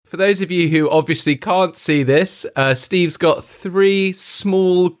For those of you who obviously can't see this, Steve's got 3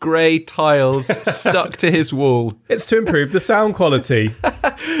 small grey tiles stuck to his wall. It's to improve the sound quality.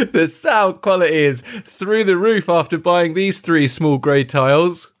 The sound quality is through the roof after buying these 3 small grey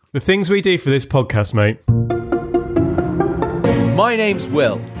tiles. The things we do for this podcast, mate. My name's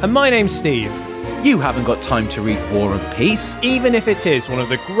Will. And my name's Steve. You haven't got time to read War and Peace. Even if it is one of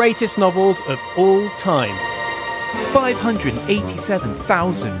the greatest novels of all time.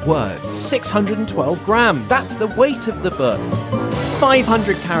 587,000 words. 612 grams. That's the weight of the book.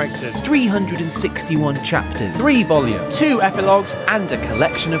 500 characters. 361 chapters. 3 volumes. 2 epilogues. And a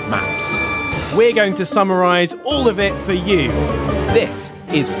collection of maps. We're going to summarise all of it for you. This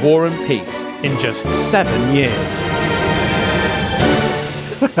is War and Peace. In just 7 years.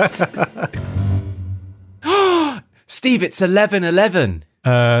 Steve, it's 11/11.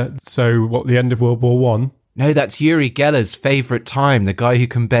 So what, the end of World War One? No, that's Uri Geller's favourite time, the guy who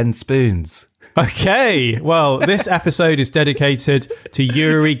can bend spoons. Okay, well, this episode is dedicated to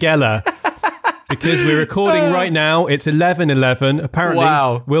Uri Geller. Because we're recording right now, it's 11:11. Apparently,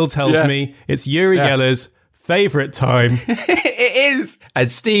 wow. Will tells me it's Uri Geller's favourite time. It is. And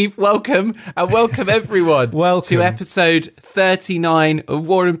Steve, welcome. And welcome everyone. Welcome. To episode 39 of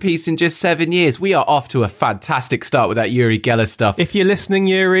War and Peace in just 7 years. We are off to a fantastic start with that Uri Geller stuff. If you're listening,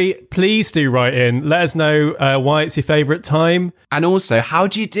 Uri, please do write in. Let us know why it's your favourite time. And also, how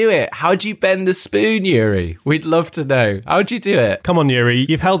do you do it? How do you bend the spoon, Uri? We'd love to know. How do you do it? Come on, Uri.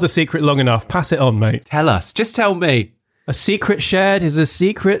 You've held the secret long enough. Pass it on, mate. Tell us. Just tell me. A secret shared is a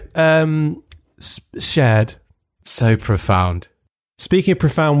secret shared. So profound. Speaking of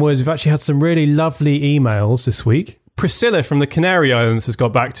profound words, we've actually had some really lovely emails this week. Priscilla from the Canary Islands has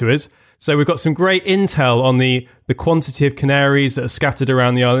got back to us. So we've got some great intel on the quantity of canaries that are scattered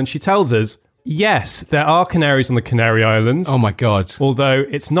around the island. She tells us, yes, there are canaries on the Canary Islands. Oh my God. Although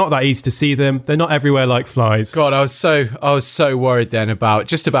it's not that easy to see them. They're not everywhere like flies. God, I was so worried then about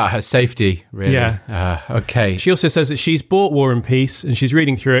her safety, really. Yeah. Okay. She also says that she's bought War and Peace and she's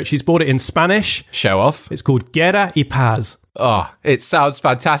reading through it. She's bought it in Spanish. Show off. It's called Guerra y Paz. Oh, it sounds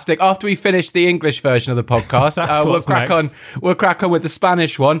fantastic. After we finish the English version of the podcast, we'll crack on with the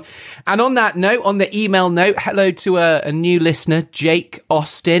Spanish one. And on that note, on the email note, hello to a new listener, Jake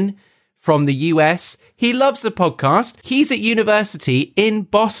Austin from the US. He loves the podcast. He's at university in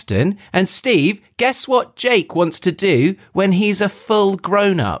Boston. And Steve, guess what Jake wants to do when he's a full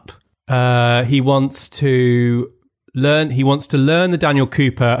grown-up? He wants to learn the Daniel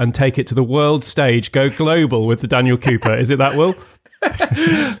Cooper and take it to the world stage, go global with the Daniel Cooper. Is it that, Will?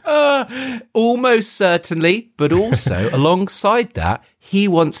 Almost certainly, but also alongside that, he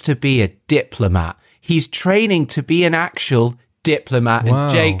wants to be a diplomat. He's training to be an actual diplomat. Wow.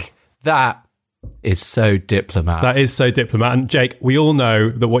 And Jake, that is so diplomat. That is so diplomat. And Jake, we all know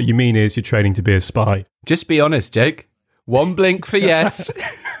that what you mean is you're training to be a spy. Just be honest, Jake. 1 blink for yes.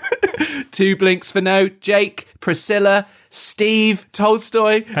 2 blinks for no. Jake, Priscilla, Steve,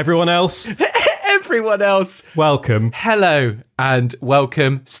 Tolstoy. Everyone else. Everyone else. Welcome. Hello and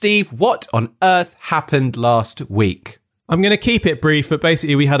welcome. Steve, what on earth happened last week? I'm going to keep it brief, but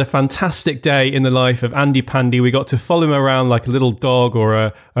basically we had a fantastic day in the life of Andy Pandy. We got to follow him around like a little dog or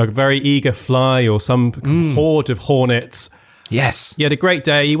a very eager fly or some horde of hornets. Yes. He had a great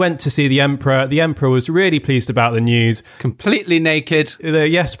day. He went to see the Emperor. The Emperor was really pleased about the news. Completely naked.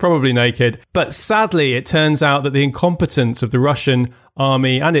 Yes, probably naked. But sadly, it turns out that the incompetence of the Russian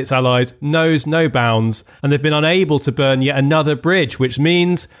army and its allies knows no bounds, and they've been unable to burn yet another bridge, which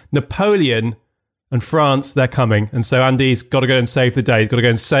means Napoleon and France, they're coming. And so Andy's got to go and save the day. He's got to go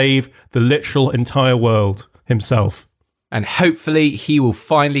and save the literal entire world himself. And hopefully he will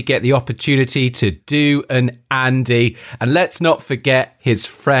finally get the opportunity to do an Andy. And let's not forget his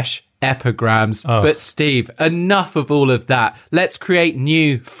fresh epigrams. Oh. But Steve, enough of all of that. Let's create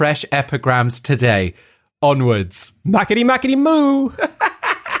new, fresh epigrams today. Onwards. Mackety, mackety, moo.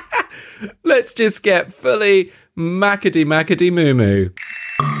 Let's just get fully mackety, mackety, moo, moo.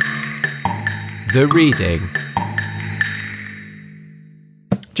 The reading.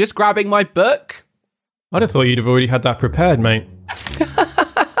 Just grabbing my book. I'd have thought you'd have already had that prepared, mate.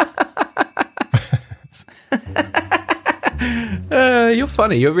 You're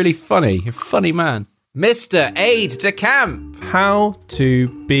funny. You're really funny. You're a funny man. Mr. Aide de Camp. How to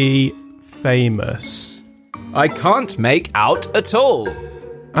be famous. I can't make out at all.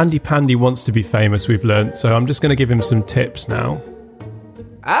 Andy Pandy wants to be famous, we've learnt, so I'm just going to give him some tips now.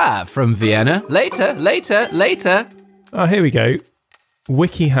 From Vienna. Later. Oh, here we go.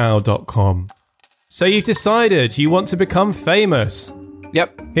 wikihow.com. So you've decided you want to become famous.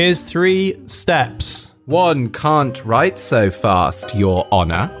 Yep. Here's 3 steps. 1 can't write so fast, Your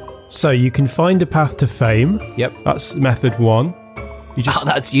Honour. So you can find a path to fame. Yep. That's method 1. You just,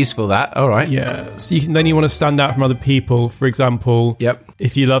 that's useful, that. All right. Yeah. So then you want to stand out from other people. For example,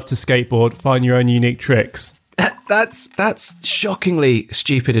 if you love to skateboard, find your own unique tricks. That's shockingly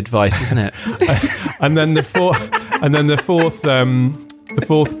stupid advice, isn't it? And then the fourth.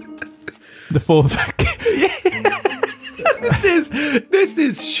 This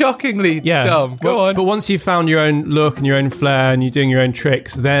is shockingly dumb. Go on. But once you've found your own look and your own flair and you're doing your own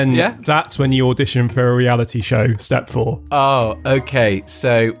tricks, then that's when you audition for a reality show, step 4. Oh, okay.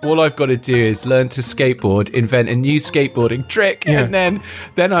 So all I've got to do is learn to skateboard, invent a new skateboarding trick, and then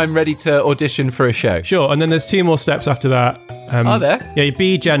I'm ready to audition for a show. Sure, and then there's 2 more steps after that. Are there? Yeah,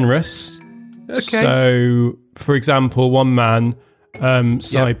 be generous. Okay. So, for example, one man,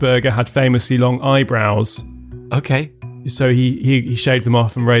 Cy Berger, had famously long eyebrows. Okay. So he shaved them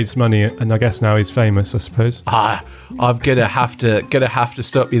off and raised money, and I guess now he's famous, I suppose. I'm gonna have to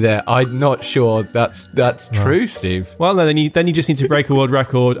stop you there. I'm not sure that's true, Steve. Well, no, then you just need to break a world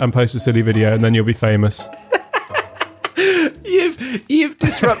record and post a silly video, and then you'll be famous. You've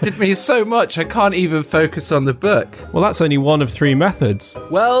disrupted me so much I can't even focus on the book. Well, that's only one of 3 methods.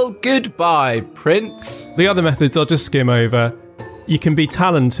 Well, goodbye, Prince. The other methods I'll just skim over. You can be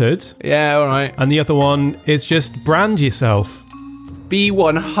talented. Yeah, all right. And the other one is just brand yourself. Be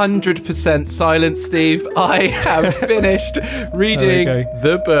 100% silent, Steve. I have finished reading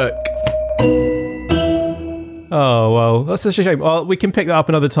the book. Oh, well, that's such a shame. Well, we can pick that up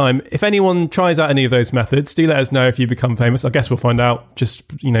another time. If anyone tries out any of those methods, do let us know if you become famous. I guess we'll find out just,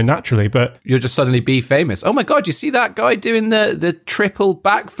 naturally, but... You'll just suddenly be famous. Oh my God, you see that guy doing the triple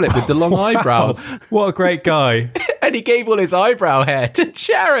backflip with the long eyebrows? What a great guy. And he gave all his eyebrow hair to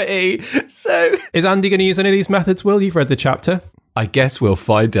charity. So... Is Andy going to use any of these methods, Will? You've read the chapter. I guess we'll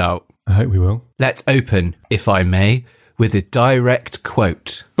find out. I hope we will. Let's open, if I may, with a direct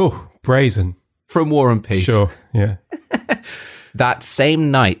quote. Oh, brazen. From War and Peace. Sure, yeah. That same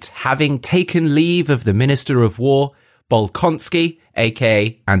night, having taken leave of the Minister of War, Bolkonsky,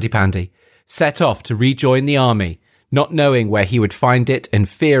 a.k.a. Andy Pandy, set off to rejoin the army, not knowing where he would find it and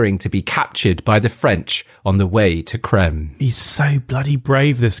fearing to be captured by the French on the way to Kremlin. He's so bloody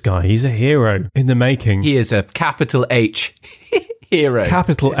brave, this guy. He's a hero in the making. He is a capital H hero.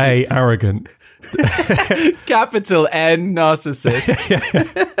 Capital A, arrogant. Capital N, narcissist.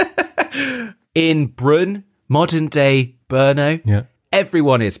 In Brunn, modern-day Brno,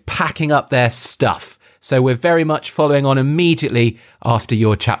 everyone is packing up their stuff. So we're very much following on immediately after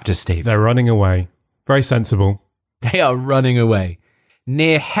your chapter, Steve. They're running away. Very sensible. They are running away.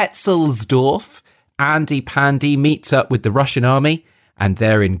 Near Hetzelsdorf, Andy Pandy meets up with the Russian army, and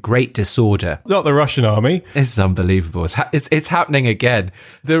they're in great disorder. Not the Russian army. This is unbelievable. It's happening again.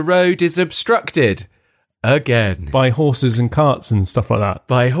 The road is obstructed. Again. By horses and carts and stuff like that.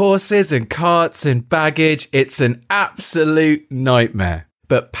 By horses and carts and baggage. It's an absolute nightmare.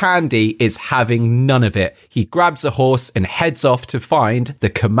 But Pandy is having none of it. He grabs a horse and heads off to find the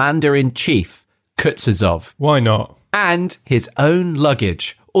Commander-in-Chief, Kutuzov. Why not? And his own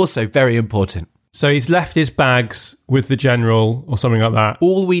luggage. Also very important. So he's left his bags with the general or something like that.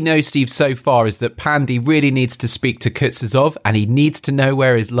 All we know, Steve, so far is that Pandy really needs to speak to Kutuzov and he needs to know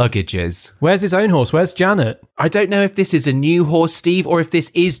where his luggage is. Where's his own horse? Where's Janet? I don't know if this is a new horse, Steve, or if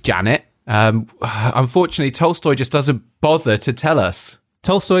this is Janet. Unfortunately, Tolstoy just doesn't bother to tell us.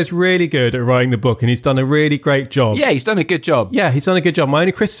 Tolstoy's really good at writing the book and he's done a really great job. Yeah, he's done a good job. Yeah, he's done a good job. My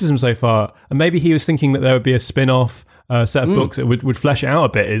only criticism so far, and maybe he was thinking that there would be a spin-off set of books that would flesh it out a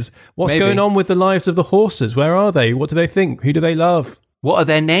bit, is what's going on with the lives of the horses? Where are they? What do they think? Who do they love? What are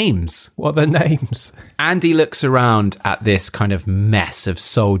their names? Andy looks around at this kind of mess of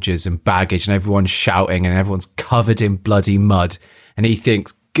soldiers and baggage and everyone's shouting and everyone's covered in bloody mud. And he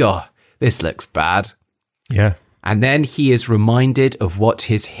thinks, God, this looks bad. Yeah. And then he is reminded of what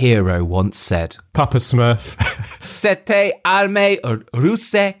his hero once said. Papa Smurf. C'était armée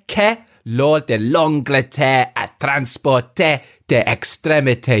russe que, lors de l'Angleterre a transporté des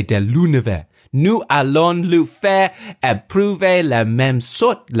extrémités de l'univers. Nous allons lui faire éprouver la même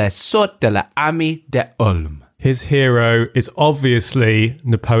sorte, la sorte de l'armée de Ulm. His hero is obviously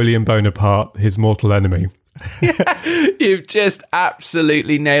Napoleon Bonaparte, his mortal enemy. You've just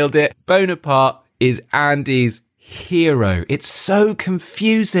absolutely nailed it. Bonaparte is Andy's hero. It's so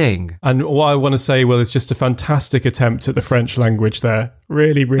confusing. And what I want to say, Will, is just a fantastic attempt at the French language there.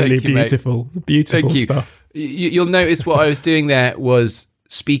 Really, really beautiful. Beautiful stuff. You'll notice what I was doing there was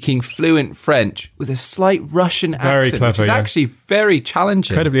speaking fluent French with a slight Russian accent, clever, which is actually very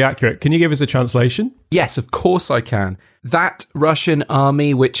challenging. Incredibly accurate. Can you give us a translation? Yes, of course I can. That Russian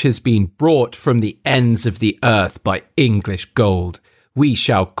army which has been brought from the ends of the earth by English gold we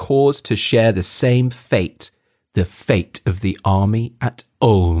shall cause to share the same fate, the fate of the army at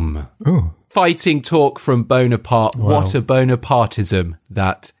Ulm. Ooh. Fighting talk from Bonaparte. Wow. What a Bonapartism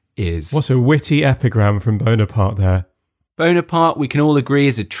that is. What a witty epigram from Bonaparte there. Bonaparte, we can all agree,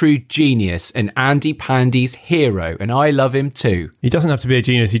 is a true genius and Andy Pandy's hero, and I love him too. He doesn't have to be a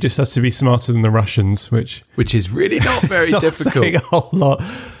genius, he just has to be smarter than the Russians, which is really not very not difficult. Saying a whole lot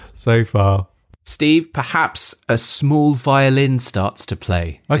so far. Steve, perhaps a small violin starts to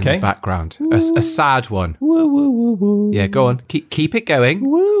play in the background. A sad one. Yeah, go on. Keep it going.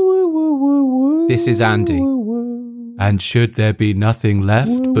 This is Andy. And should there be nothing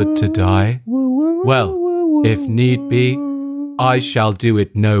left but to die? Well, if need be, I shall do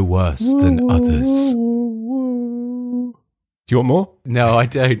it no worse than others. Do you want more? No, I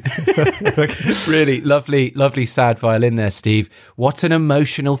don't. Really lovely sad violin there, Steve. What an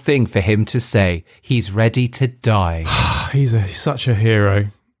emotional thing for him to say. He's ready to die. He's such a hero.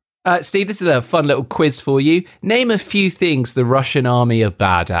 Steve, this is a fun little quiz for you. Name a few things the Russian army are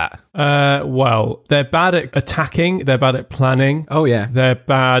bad at. Well, they're bad at attacking. They're bad at planning. Oh, yeah. They're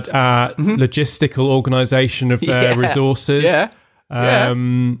bad at logistical organisation of their resources. Yeah.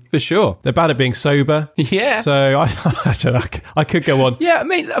 For sure. They're bad at being sober. Yeah. So I could go on. Yeah, I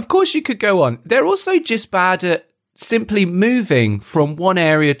mean, of course you could go on. They're also just bad at simply moving from one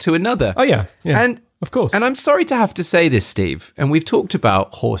area to another. Oh, yeah. And of course. And I'm sorry to have to say this, Steve, and we've talked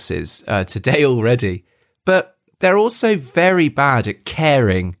about horses today already, but they're also very bad at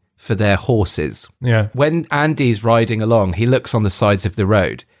caring for their horses. Yeah. When Andy's riding along, he looks on the sides of the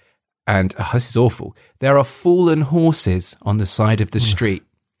road, and this is awful. There are fallen horses on the side of the street.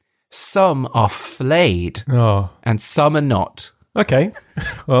 Some are flayed, and some are not. Okay,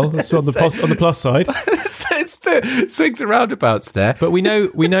 well, that's on the plus side. So it's the swings and roundabouts there. But we know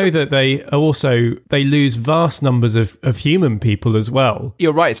that they lose vast numbers of human people as well.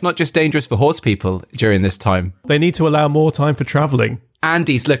 You're right. It's not just dangerous for horse people during this time. They need to allow more time for travelling.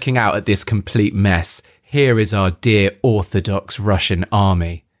 Andy's looking out at this complete mess. Here is our dear Orthodox Russian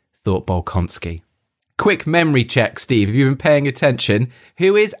army, thought Bolkonsky. Quick memory check, Steve. Have you been paying attention?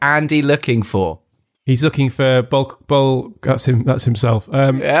 Who is Andy looking for? He's looking for that's himself.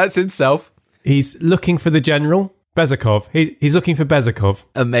 Yeah, that's himself. He's looking for the general, Bezakov. He's looking for Bezakov.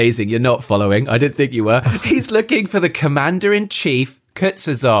 Amazing. You're not following. I didn't think you were. He's looking for the commander-in-chief,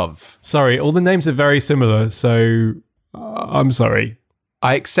 Kutuzov. Sorry, all the names are very similar, so I'm sorry.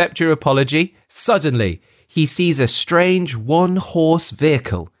 I accept your apology. Suddenly, he sees a strange one-horse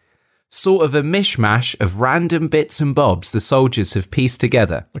vehicle. Sort of a mishmash of random bits and bobs the soldiers have pieced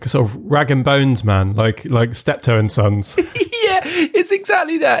together. Like a sort of rag and bones man, like Steptoe and Sons. Yeah, it's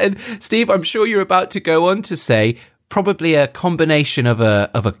exactly that. And Steve, I'm sure you're about to go on to say probably a combination of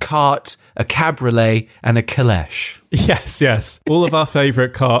a cart, a cabriolet, and a caleche. Yes. All of our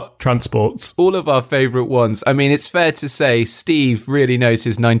favourite cart transports. All of our favourite ones. I mean, it's fair to say Steve really knows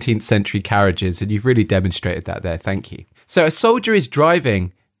his 19th century carriages, and you've really demonstrated that there. Thank you. So a soldier is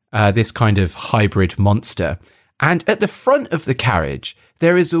driving this kind of hybrid monster. And at the front of the carriage,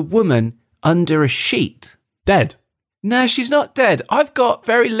 there is a woman under a sheet. Dead? No, she's not dead. I've got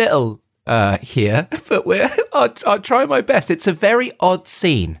very little here, but I'll try my best. It's a very odd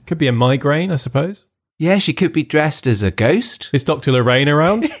scene. Could be a migraine, I suppose. Yeah, she could be dressed as a ghost. Is Dr. Lorraine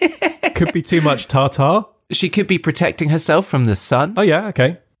around? Could be too much tartar. She could be protecting herself from the sun. Oh, yeah,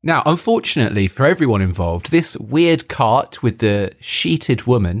 okay. Now, unfortunately for everyone involved, this weird cart with the sheeted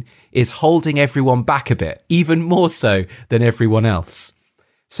woman is holding everyone back a bit, even more so than everyone else.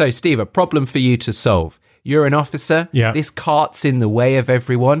 So, Steve, a problem for you to solve. You're an officer. Yeah. This cart's in the way of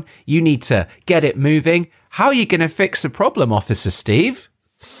everyone. You need to get it moving. How are you going to fix the problem, Officer Steve?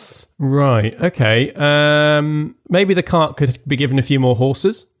 Right, okay. Maybe the cart could be given a few more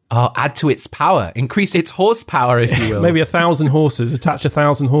horses. Add to its power. Increase its horsepower, if you will. Maybe 1,000 horses. Attach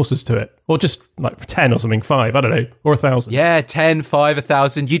 1,000 horses to it. Or just like 10 or something, 5, I don't know. Or 1,000. Yeah, 10, 5,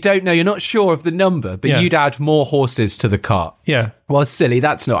 1,000. You don't know. You're not sure of the number, but you'd add more horses to the cart. Yeah. Well, silly.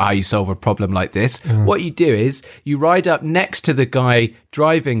 That's not how you solve a problem like this. What you do is you ride up next to the guy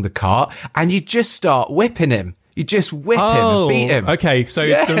driving the cart and you just start whipping him. You just whip him and beat him. Okay, so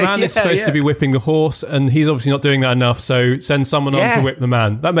the man is supposed to be whipping the horse, and he's obviously not doing that enough, so send someone on to whip the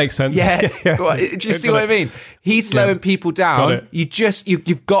man. That makes sense. Yeah. Do you see what I mean? He's slowing people down. Got it.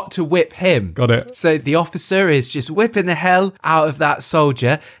 You've got to whip him. Got it. So the officer is just whipping the hell out of that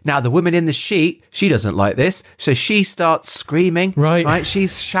soldier. Now, the woman in the sheet, she doesn't like this, so she starts screaming. Right?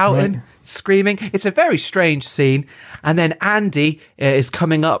 She's shouting. Right. Screaming. It's a very strange scene. And then Andy is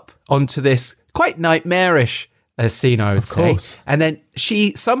coming up onto this quite nightmarish a scene, I would say. Course. And then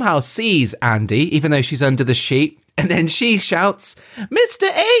she somehow sees Andy, even though she's under the sheet. And then she shouts, "Mr.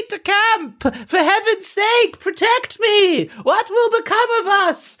 Aide-de-camp, for heaven's sake, protect me! What will become of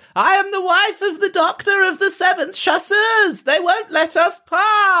us? I am the wife of the doctor of the 7th Chasseurs. They won't let us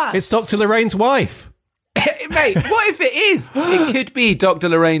pass." It's Dr. Lorraine's wife. Mate, what if it is? It could be Dr.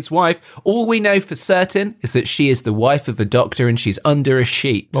 Lorraine's wife. All we know for certain is that she is the wife of a doctor and she's under a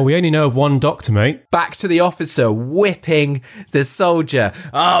sheet. Well, we only know of one doctor, mate. Back to the officer whipping the soldier.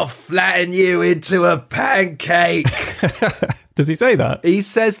 "I'll flatten you into a pancake." Does he say that? He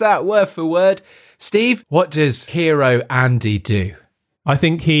says that word for word. Steve, what does hero Andy do? I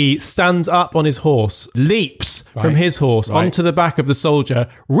think he stands up on his horse, leaps from his horse onto the back of the soldier,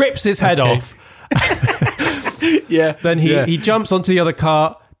 rips his head off. Yeah. Then he jumps onto the other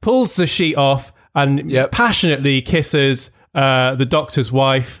cart, pulls the sheet off, and passionately kisses the doctor's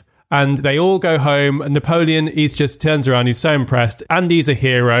wife. And they all go home. And Napoleon, he just turns around. He's so impressed. Andy's a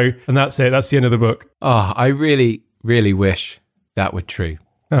hero. And that's it. That's the end of the book. Oh, I really, really wish that were true.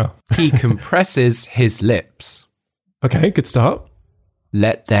 Oh. He compresses his lips. Okay, good start.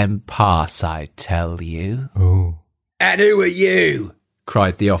 "Let them pass, I tell you." Oh. "And who are you?"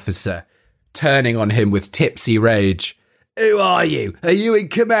 cried the officer, turning on him with tipsy rage. "Who are you? Are you in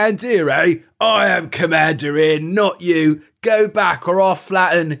command here, eh? I am commander here, not you. Go back or I'll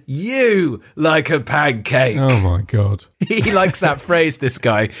flatten you like a pancake." Oh, my God. He likes that phrase, this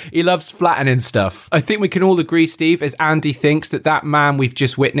guy. He loves flattening stuff. I think we can all agree, Steve, as Andy thinks that man we've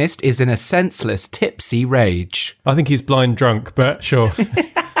just witnessed is in a senseless, tipsy rage. I think he's blind drunk, but sure.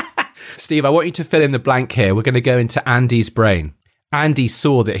 Steve, I want you to fill in the blank here. We're going to go into Andy's brain. Andy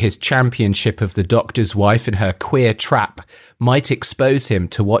saw that his championship of the doctor's wife and her queer trap might expose him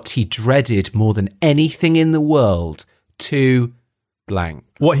to what he dreaded more than anything in the world, to blank.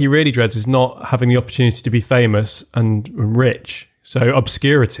 What he really dreads is not having the opportunity to be famous and rich. So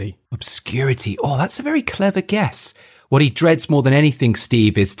obscurity. Obscurity. Oh, that's a very clever guess. What he dreads more than anything,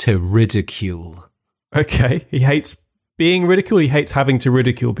 Steve, is to ridicule. Okay. He hates being ridiculed. He hates having to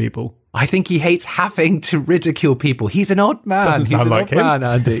ridicule people. I think he hates having to ridicule people. He's an odd man. Doesn't sound like him. He's an odd man,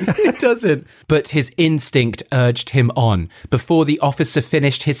 Andy. It doesn't. But his instinct urged him on. Before the officer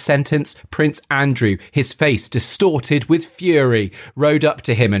finished his sentence, Prince Andrew, his face distorted with fury, rode up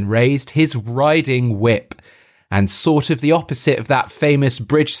to him and raised his riding whip. And sort of the opposite of that famous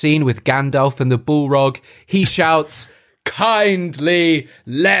bridge scene with Gandalf and the Bullrog, he shouts, "Kindly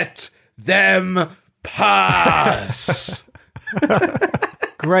let them pass."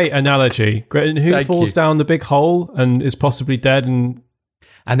 Great analogy. Great. And who falls down the big hole and is possibly dead? And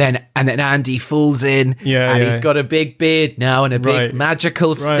then Andy falls in, and he's got a big beard now and a big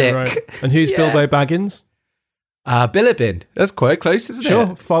magical stick. Right. And who's Bilbo Baggins? Bilibin. That's quite close, isn't it?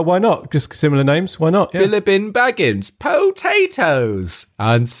 Sure. Why not? Just similar names. Why not? Yeah. Bilibin Baggins. Potatoes.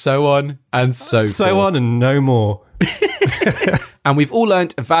 And so on and so forth. So on and no more. And we've all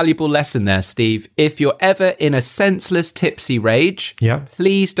learnt a valuable lesson there, Steve. If you're ever in a senseless, tipsy rage,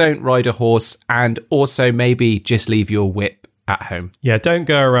 please don't ride a horse, and also maybe just leave your whip at home. Yeah, don't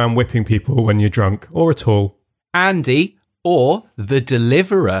go around whipping people when you're drunk, or at all. Andy, or the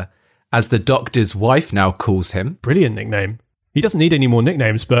Deliverer, as the doctor's wife now calls him. Brilliant nickname. He doesn't need any more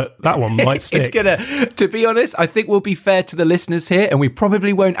nicknames, but that one might stick. To be honest, I think we'll be fair to the listeners here, and we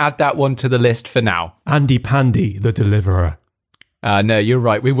probably won't add that one to the list for now. Andy Pandy, the Deliverer. No, you're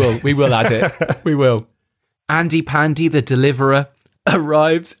right. We will add it. We will. Andy Pandy, the Deliverer,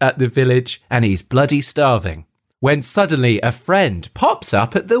 arrives at the village, and he's bloody starving. When suddenly a friend pops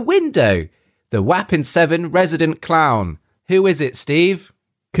up at the window. The Wapping 7 resident clown. Who is it, Steve?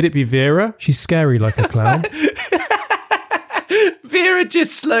 Could it be Vera? She's scary like a clown. Vera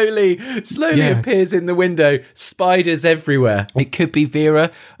just slowly appears in the window. Spiders everywhere. It could be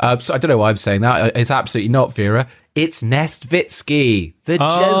Vera. So I don't know why I'm saying that. It's absolutely not Vera. It's Nesvitsky, the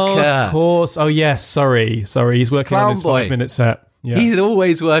Joker. Of course. Oh, yes. Sorry. He's working on his 5-minute set. Yeah. He's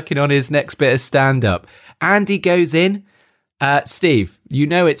always working on his next bit of stand-up. Andy goes in. Steve, you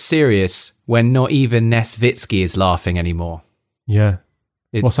know it's serious when not even Nesvitsky is laughing anymore. Yeah.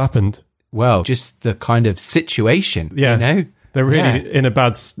 What's happened? Well, just the kind of situation, you know? They're really in a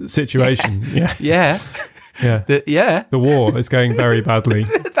bad situation. Yeah. Yeah. The war is going very badly.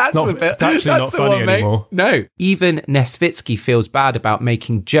 It's actually not funny anymore. No. Even Nesvitsky feels bad about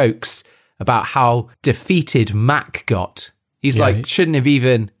making jokes about how defeated Mac got. He's shouldn't have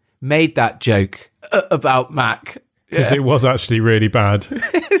even made that joke about Mac. Because it was actually really bad.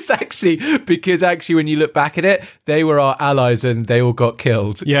 It's because when you look back at it, they were our allies and they all got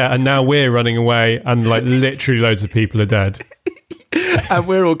killed. Yeah, and now we're running away and literally loads of people are dead. and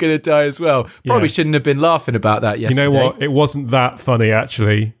we're all going to die as well. Probably shouldn't have been laughing about that yesterday. You know what? It wasn't that funny,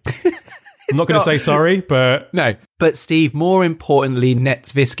 actually. I'm not going to say sorry, but... No. But Steve, more importantly,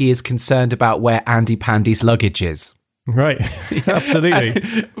 Nesvitsky is concerned about where Andy Pandy's luggage is. Right.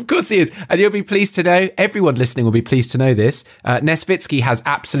 Absolutely. Of course he is. And you'll be pleased to know, everyone listening will be pleased to know this, Nesvitsky has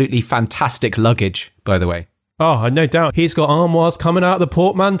absolutely fantastic luggage, by the way. Oh, no doubt. He's got armoires coming out of the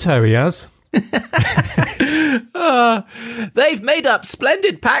portmanteau, he has. They've made up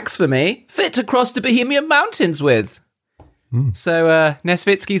splendid packs for me, fit to cross the Bohemian Mountains with. So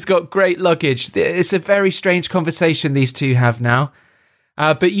Nesvitsky's got great luggage. It's a very strange conversation these two have now.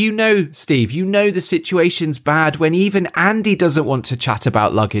 But you know, Steve, you know the situation's bad when even Andy doesn't want to chat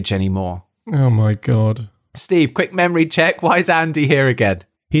about luggage anymore. Oh my God. Steve, quick memory check. Why is Andy here again?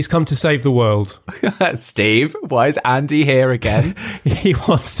 He's come to save the world. Steve, why is Andy here again? He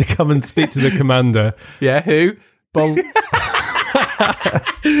wants to come and speak to the commander. Yeah, who? Who?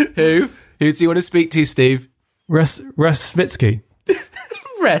 Who does he want to speak to, Steve? Resvitsky.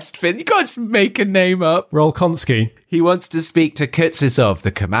 Restvin, you can't just make a name up. Rolkonsky. He wants to speak to Kuznetsov,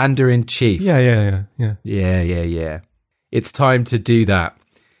 the commander-in-chief. Yeah. Yeah. It's time to do that.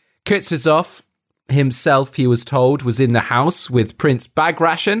 Kuznetsov himself, he was told, was in the house with Prince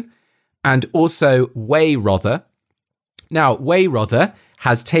Bagration and also Weyrother. Now, Weyrother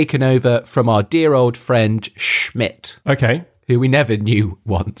has taken over from our dear old friend Schmidt. Okay. Who we never knew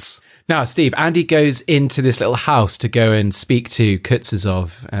once. Now, Steve, Andy goes into this little house to go and speak to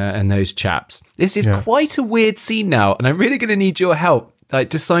Kuznetsov and those chaps. This is quite a weird scene now, and I'm really going to need your help,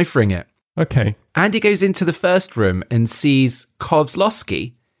 deciphering it. Okay. Andy goes into the first room and sees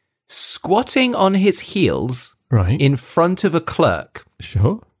Kozlowski squatting on his heels in front of a clerk.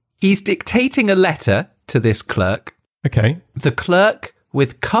 Sure. He's dictating a letter to this clerk. Okay. The clerk,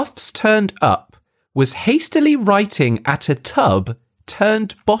 with cuffs turned up, was hastily writing at a tub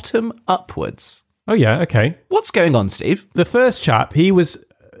turned bottom upwards. Oh, yeah, okay. What's going on, Steve? The first chap, he was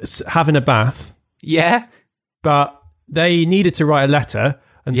having a bath. Yeah. But they needed to write a letter,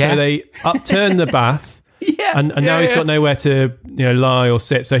 and so they upturned the bath. And now he's got nowhere to lie or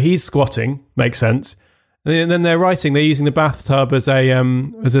sit, so he's squatting. Makes sense. And then they're using the bathtub as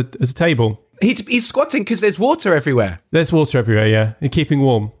a table. He's squatting because there's water everywhere. There's water everywhere, yeah. You're keeping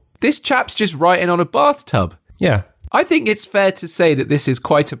warm. This chap's just writing on a bathtub. Yeah. I think it's fair to say that this is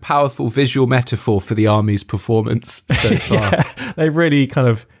quite a powerful visual metaphor for the army's performance so far. Yeah, they've really kind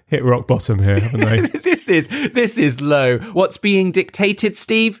of hit rock bottom here, haven't they? This is low. What's being dictated,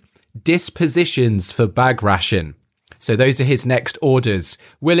 Steve? Dispositions for Bagration. So those are his next orders.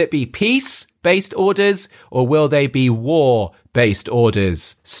 Will it be peace-based orders or will they be war-based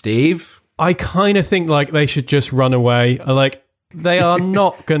orders, Steve? I kind of think they should just run away. They are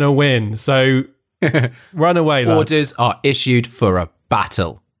not going to win, so run away, lads. Orders are issued for a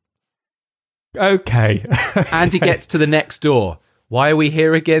battle. Okay. Andy gets to the next door. Why are we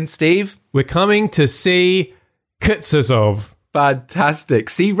here again, Steve? We're coming to see Kuznetsov. Fantastic.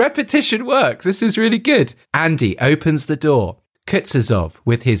 See, repetition works. This is really good. Andy opens the door. Kuznetsov,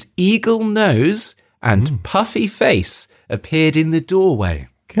 with his eagle nose and puffy face, appeared in the doorway.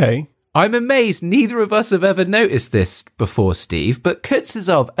 Okay. I'm amazed neither of us have ever noticed this before, Steve, but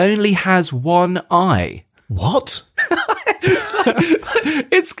Kuznetsov only has one eye. What?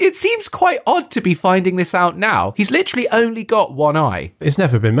 It seems quite odd to be finding this out now. He's literally only got one eye. It's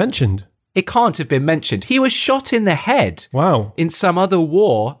never been mentioned. It can't have been mentioned. He was shot in the head. Wow. In some other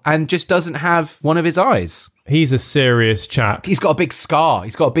war and just doesn't have one of his eyes. He's a serious chap. He's got a big scar.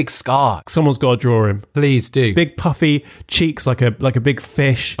 Someone's got to draw him. Please do. Big puffy cheeks like a big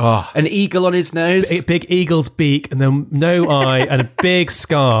fish. Oh, an eagle on his nose. Big eagle's beak and then no eye and a big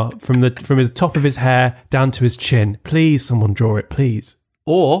scar from the top of his hair down to his chin. Please, someone draw it, please.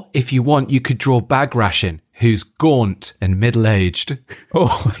 Or, if you want, you could draw Bagration, who's gaunt and middle-aged.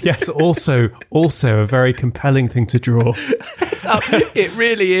 Oh, yes, also a very compelling thing to draw. It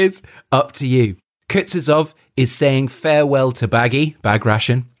really is up to you. Kuznetsov is saying farewell to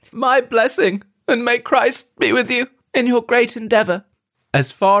Bagration. My blessing, and may Christ be with you in your great endeavour.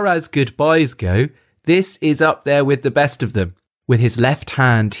 As far as goodbyes go, this is up there with the best of them. With his left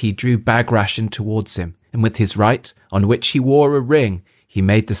hand, he drew Bagration towards him, and with his right, on which he wore a ring, he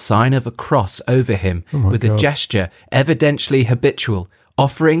made the sign of a cross over him with a gesture evidently habitual,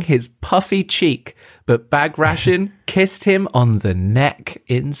 offering his puffy cheek, but Bagration kissed him on the neck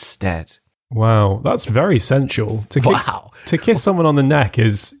instead. Wow, that's very sensual. To kiss someone on the neck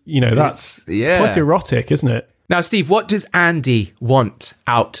is, that's quite erotic, isn't it? Now, Steve, what does Andy want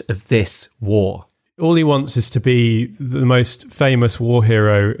out of this war? All he wants is to be the most famous war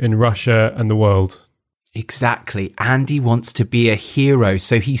hero in Russia and the world. Exactly. Andy wants to be a hero,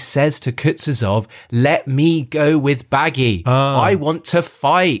 so he says to Kuznetsov, let me go with Baggy. I want to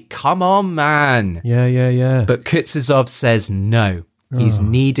fight. Come on, man. Yeah. But Kuznetsov says no. He's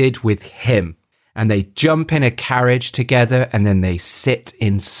needed with him. And they jump in a carriage together and then they sit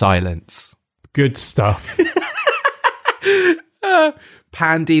in silence. Good stuff.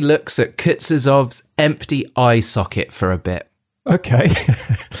 Pandy looks at Kuznetsov's empty eye socket for a bit. Okay.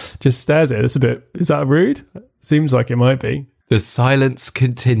 Just stares at it. It's a bit... Is that rude? Seems like it might be. The silence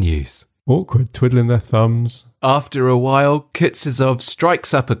continues. Awkward, twiddling their thumbs. After a while, Kuznetsov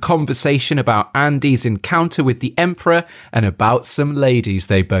strikes up a conversation about Andy's encounter with the Emperor and about some ladies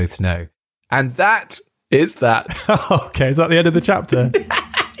they both know. And that is that. Okay, is that the end of the chapter?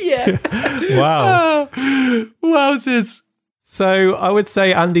 Yeah. Wow. Wowzers. So I would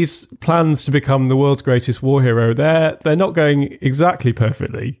say Andy's plans to become the world's greatest war hero, they're not going exactly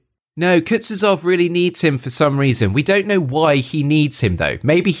perfectly. No, Kuznetsov really needs him for some reason. We don't know why he needs him, though.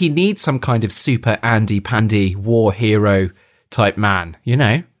 Maybe he needs some kind of super Andy Pandy war hero type man, you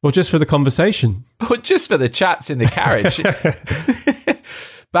know? Or just for the conversation. Or just for the chats in the carriage.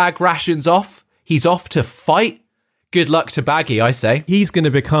 Bag rations off. He's off to fight. Good luck to Baggy, I say. He's going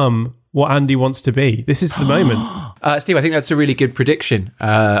to become what Andy wants to be. This is the moment. Steve, I think that's a really good prediction.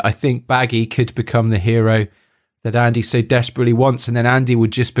 I think Baggy could become the hero that Andy so desperately wants, and then Andy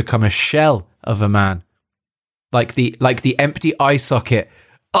would just become a shell of a man. Like the empty eye socket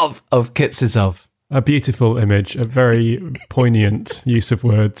of Kuznetsov. A beautiful image, a very poignant use of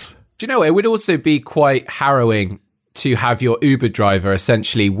words. Do you know, it would also be quite harrowing to have your Uber driver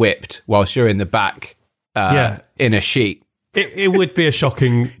essentially whipped whilst you're in the back in a sheet. It would be a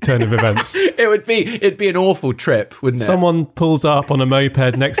shocking turn of events. It'd be an awful trip, wouldn't it? Someone pulls up on a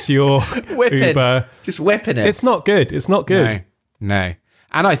moped next to your Uber. Just whipping it. It's not good. It's not good. No.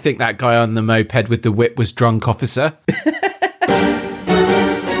 And I think that guy on the moped with the whip was drunk, officer.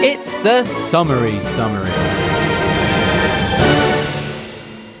 It's the summary.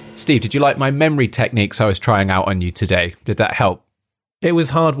 Steve, did you like my memory techniques I was trying out on you today? Did that help? It was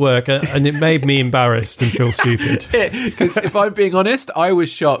hard work and it made me embarrassed and feel stupid. Because if I'm being honest, I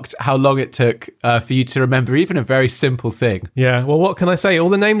was shocked how long it took for you to remember even a very simple thing. Yeah, well, what can I say? All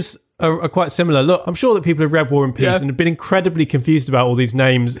the names are quite similar. Look, I'm sure that people have read War and Peace and have been incredibly confused about all these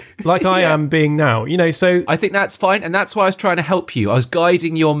names, like I am being now. You know, so... I think that's fine, and that's why I was trying to help you. I was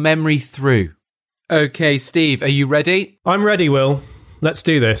guiding your memory through. Okay, Steve, are you ready? I'm ready, Will. Let's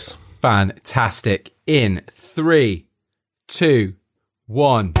do this. Fantastic. In 3, 2,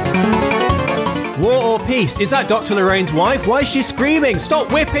 1. War or peace? Is that Dr. Lorraine's wife? Why is she screaming?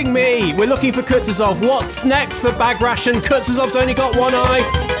 Stop whipping me! We're looking for Kuznetsov. What's next for Bag Ration? Kuznetsov's only got one eye.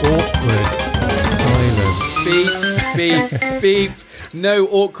 Awkward silence. Beep, beep, beep. No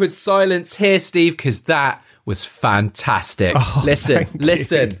awkward silence here, Steve, because that was fantastic.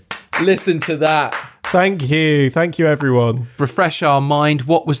 Listen to that. Thank you, everyone. Refresh our mind.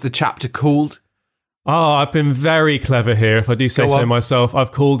 What was the chapter called? I've been very clever here, if I do say so myself.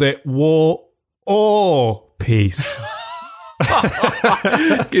 I've called it War or Peace.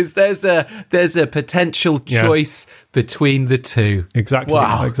 Because there's a potential choice between the two. Exactly.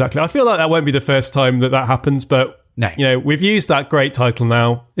 Wow. Exactly. I feel like that won't be the first time that happens, but no. You know, we've used that great title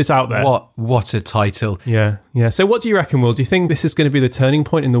now. It's out there. What a title. Yeah. So what do you reckon, Will? Do you think this is going to be the turning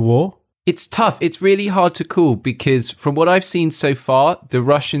point in the war? It's tough. It's really hard to call because from what I've seen so far, the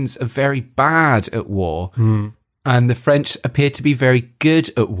Russians are very bad at war and the French appear to be very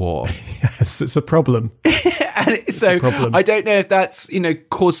good at war. Yes, it's a problem. So I don't know if that's,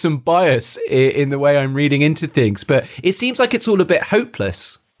 caused some bias in the way I'm reading into things, but it seems like it's all a bit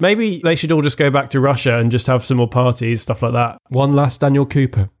hopeless. Maybe they should all just go back to Russia and just have some more parties, stuff like that. One last Daniel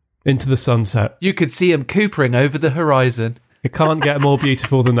Cooper into the sunset. You could see him Coopering over the horizon. It can't get more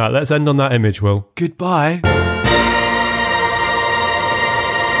beautiful than that. Let's end on that image, Will. Goodbye.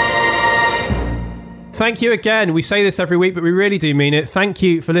 Thank you again. We say this every week, but we really do mean it. Thank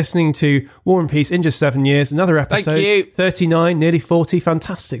you for listening to War and Peace in just 7 years. Another episode. Thank you. 39, nearly 40.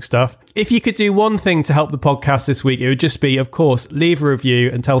 Fantastic stuff. If you could do one thing to help the podcast this week, it would just be, of course, leave a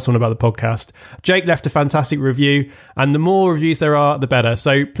review and tell someone about the podcast. Jake left a fantastic review, and the more reviews there are, the better.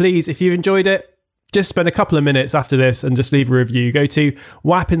 So please, if you've enjoyed it, just spend a couple of minutes after this and just leave a review. Go to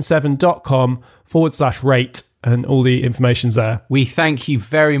wappin7.com/rate and all the information's there. We thank you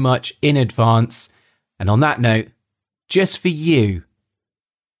very much in advance. And on that note, just for you,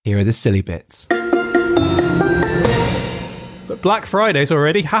 here are the silly bits. But Black Friday's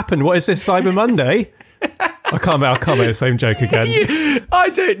already happened. What is this, Cyber Monday? I can't make the same joke again. I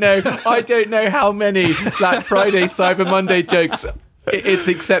don't know how many Black Friday, Cyber Monday jokes it's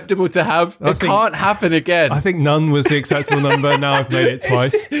acceptable to have. Can't happen again. I think none was the acceptable number. Now I've made it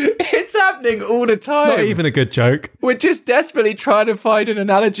twice. It's happening all the time. It's not even a good joke. We're just desperately trying to find an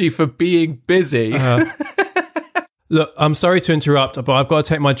analogy for being busy. Look, I'm sorry to interrupt, but I've got to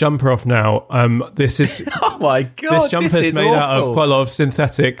take my jumper off now. This is oh my god, this jumper is made out of quite a lot of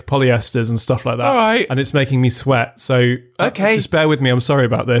synthetic polyesters and stuff like that. All right, and it's making me sweat. So okay, just bear with me. I'm sorry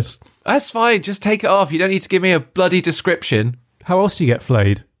about this. That's fine. Just take it off. You don't need to give me a bloody description. How else do you get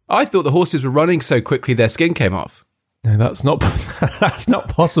flayed? I thought the horses were running so quickly their skin came off. No, that's not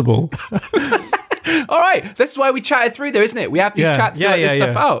possible. All right, that's why we chatted through there, isn't it? We have these chats to let this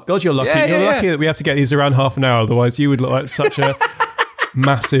stuff out. God, you're lucky. You're lucky that we have to get these around half an hour. Otherwise, you would look like such a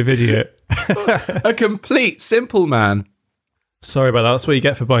massive idiot. A complete simple man. Sorry about that. That's what you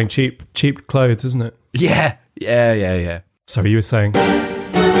get for buying cheap clothes, isn't it? Yeah. Sorry, you were saying...